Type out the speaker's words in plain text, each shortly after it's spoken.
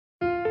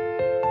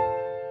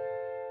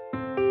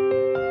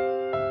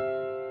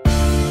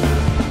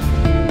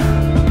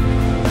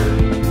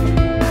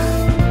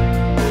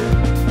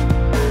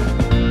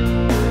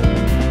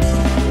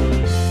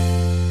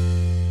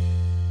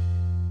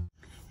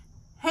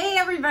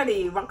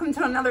everybody, welcome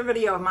to another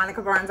video of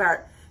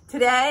Monicabarnesart.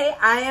 Today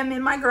I am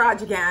in my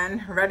garage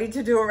again, ready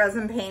to do a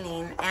resin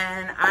painting,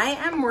 and I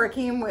am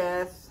working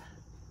with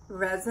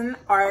Resin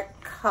Art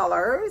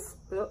colors.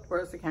 Oh,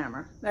 where's the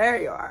camera?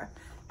 There you are.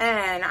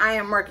 And I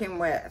am working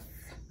with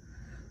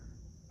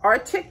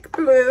Arctic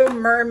Blue,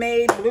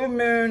 Mermaid, Blue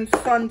Moon,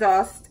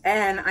 Sundust,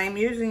 and I'm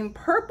using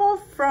purple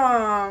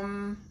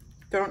from,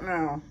 don't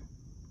know,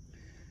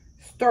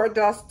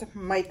 Stardust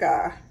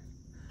Mica.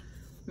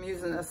 I'm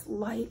using this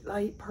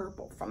light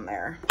purple from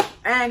there.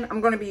 And I'm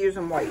going to be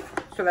using white.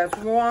 So that's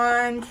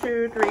 1,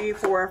 2, 3,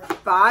 4,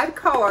 5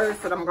 colors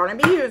that I'm going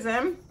to be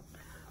using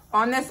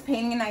on this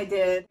painting I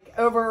did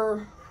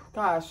over,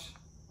 gosh,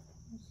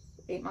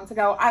 8 months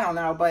ago. I don't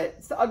know, but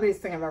it's the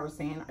ugliest thing I've ever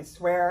seen. I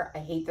swear, I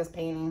hate this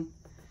painting.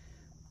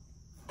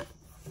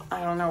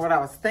 I don't know what I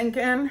was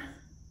thinking.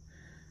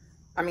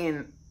 I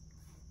mean,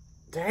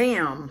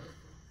 damn.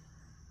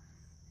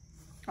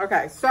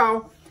 Okay,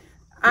 so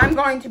I'm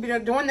going to be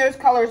doing those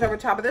colors over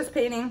top of this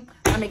painting.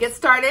 Let me get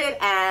started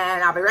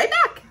and I'll be right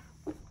back.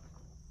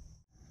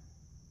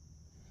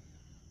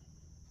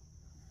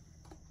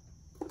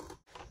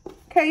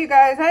 Okay, you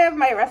guys, I have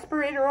my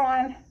respirator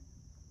on.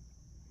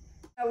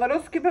 A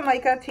little scoop of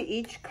mica to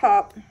each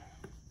cup.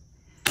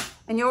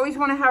 And you always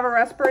want to have a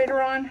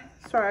respirator on.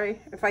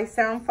 Sorry if I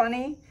sound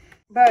funny,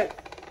 but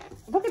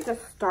look at this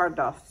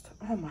stardust.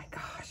 Oh my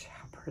gosh,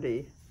 how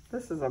pretty.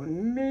 This is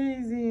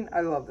amazing.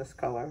 I love this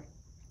color.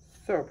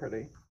 So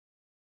pretty.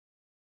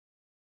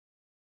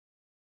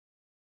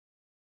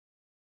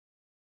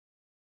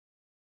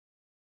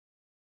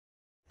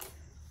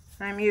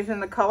 I'm using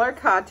the color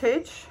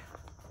Cottage,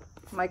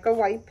 mica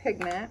white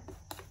pigment.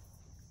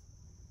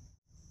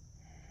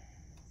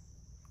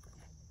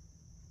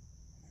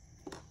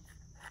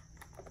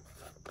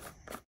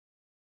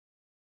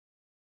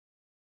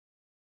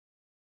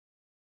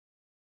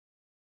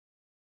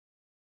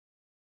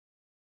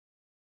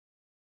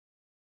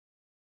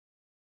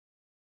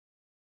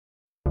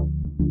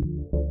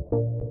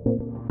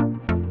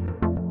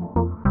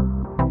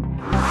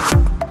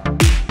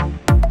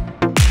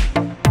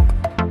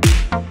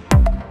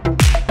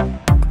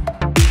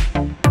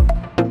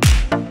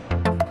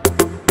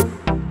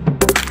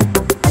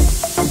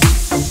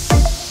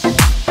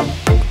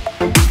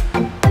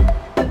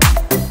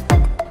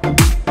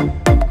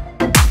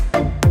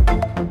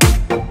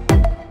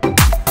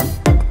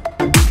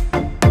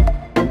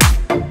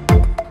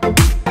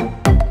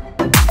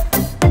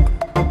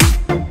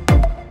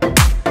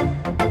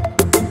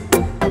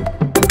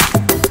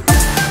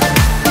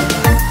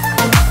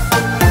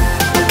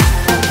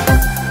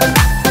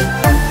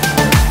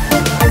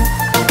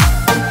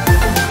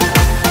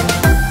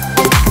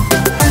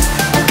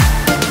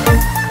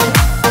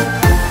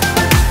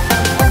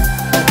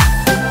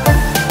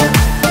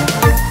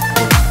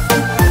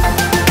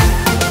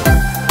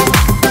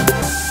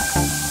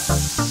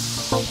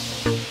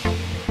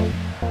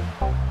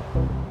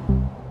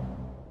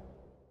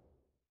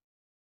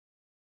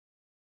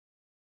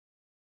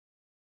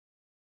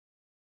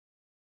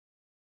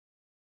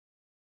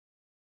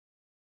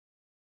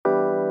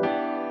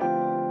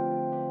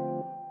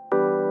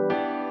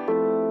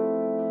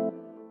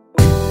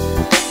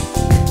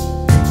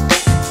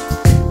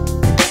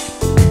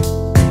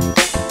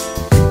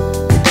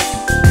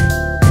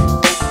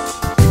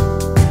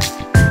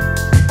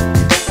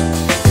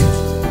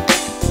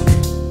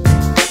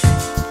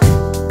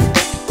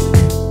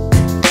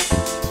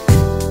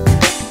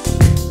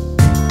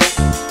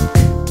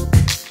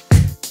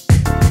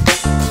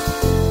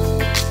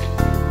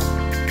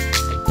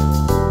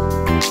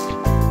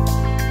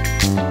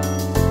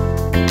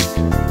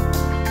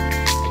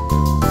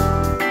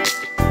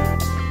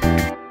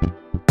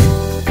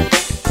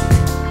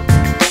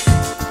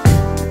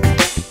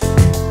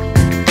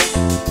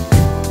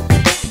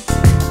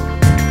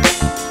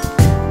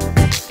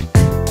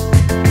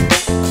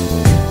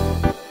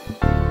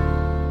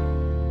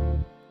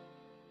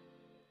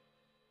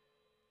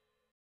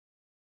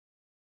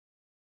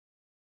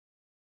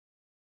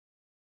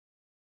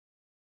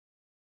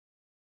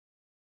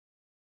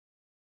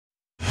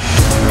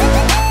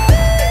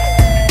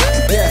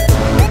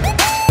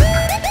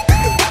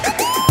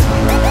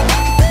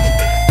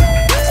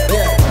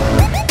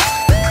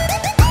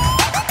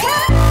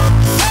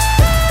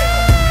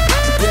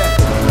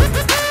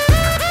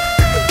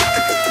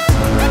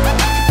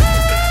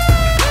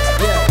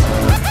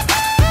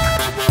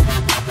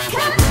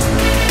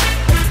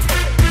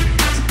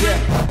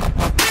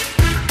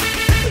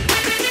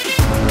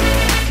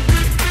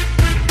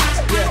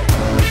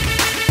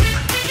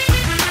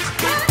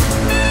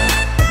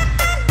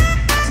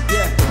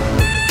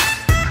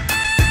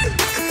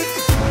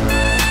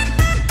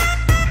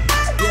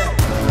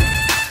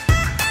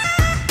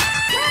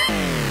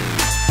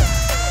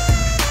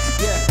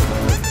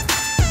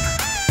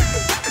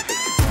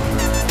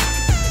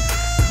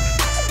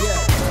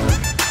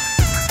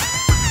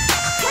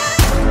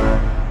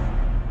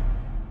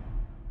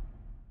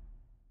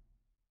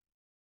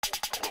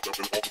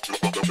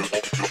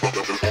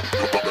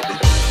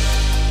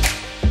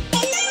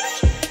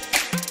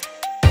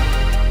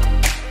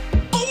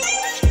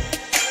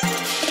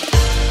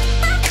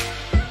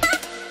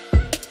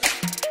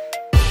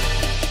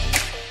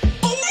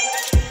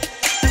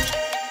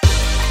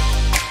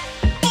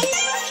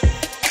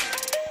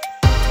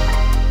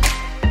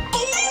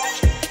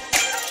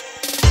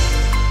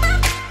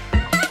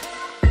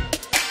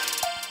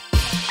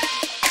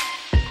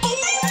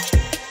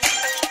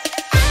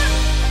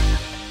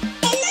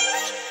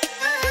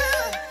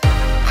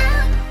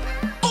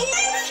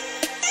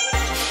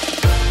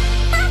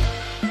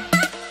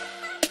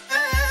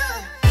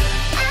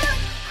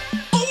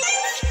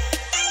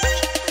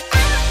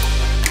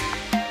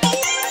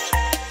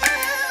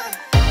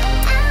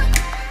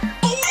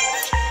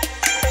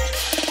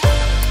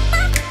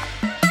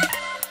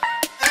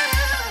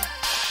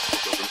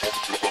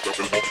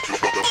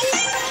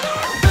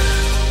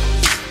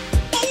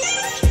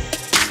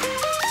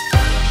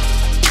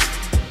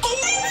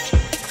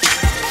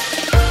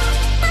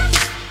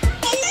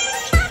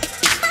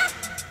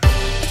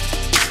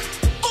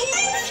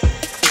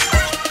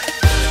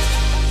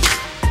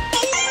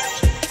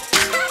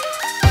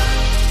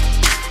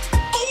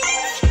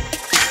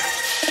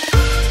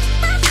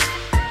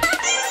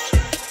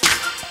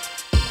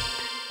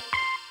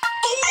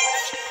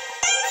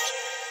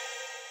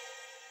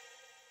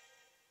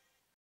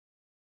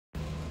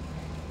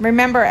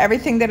 Remember,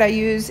 everything that I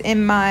use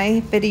in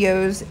my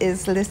videos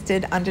is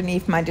listed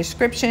underneath my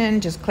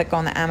description. Just click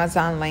on the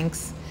Amazon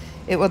links.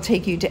 It will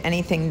take you to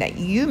anything that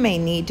you may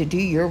need to do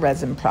your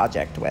resin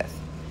project with.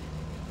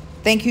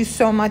 Thank you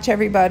so much,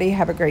 everybody.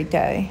 Have a great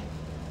day.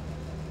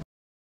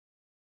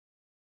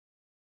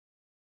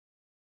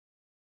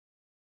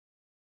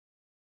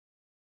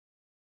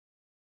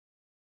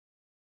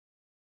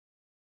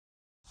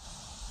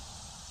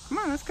 Come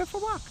on, let's go for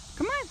a walk.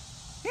 Come on.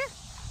 Here.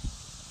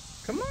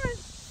 Come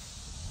on.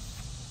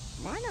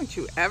 Why don't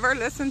you ever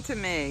listen to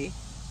me?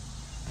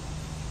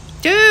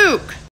 Duke!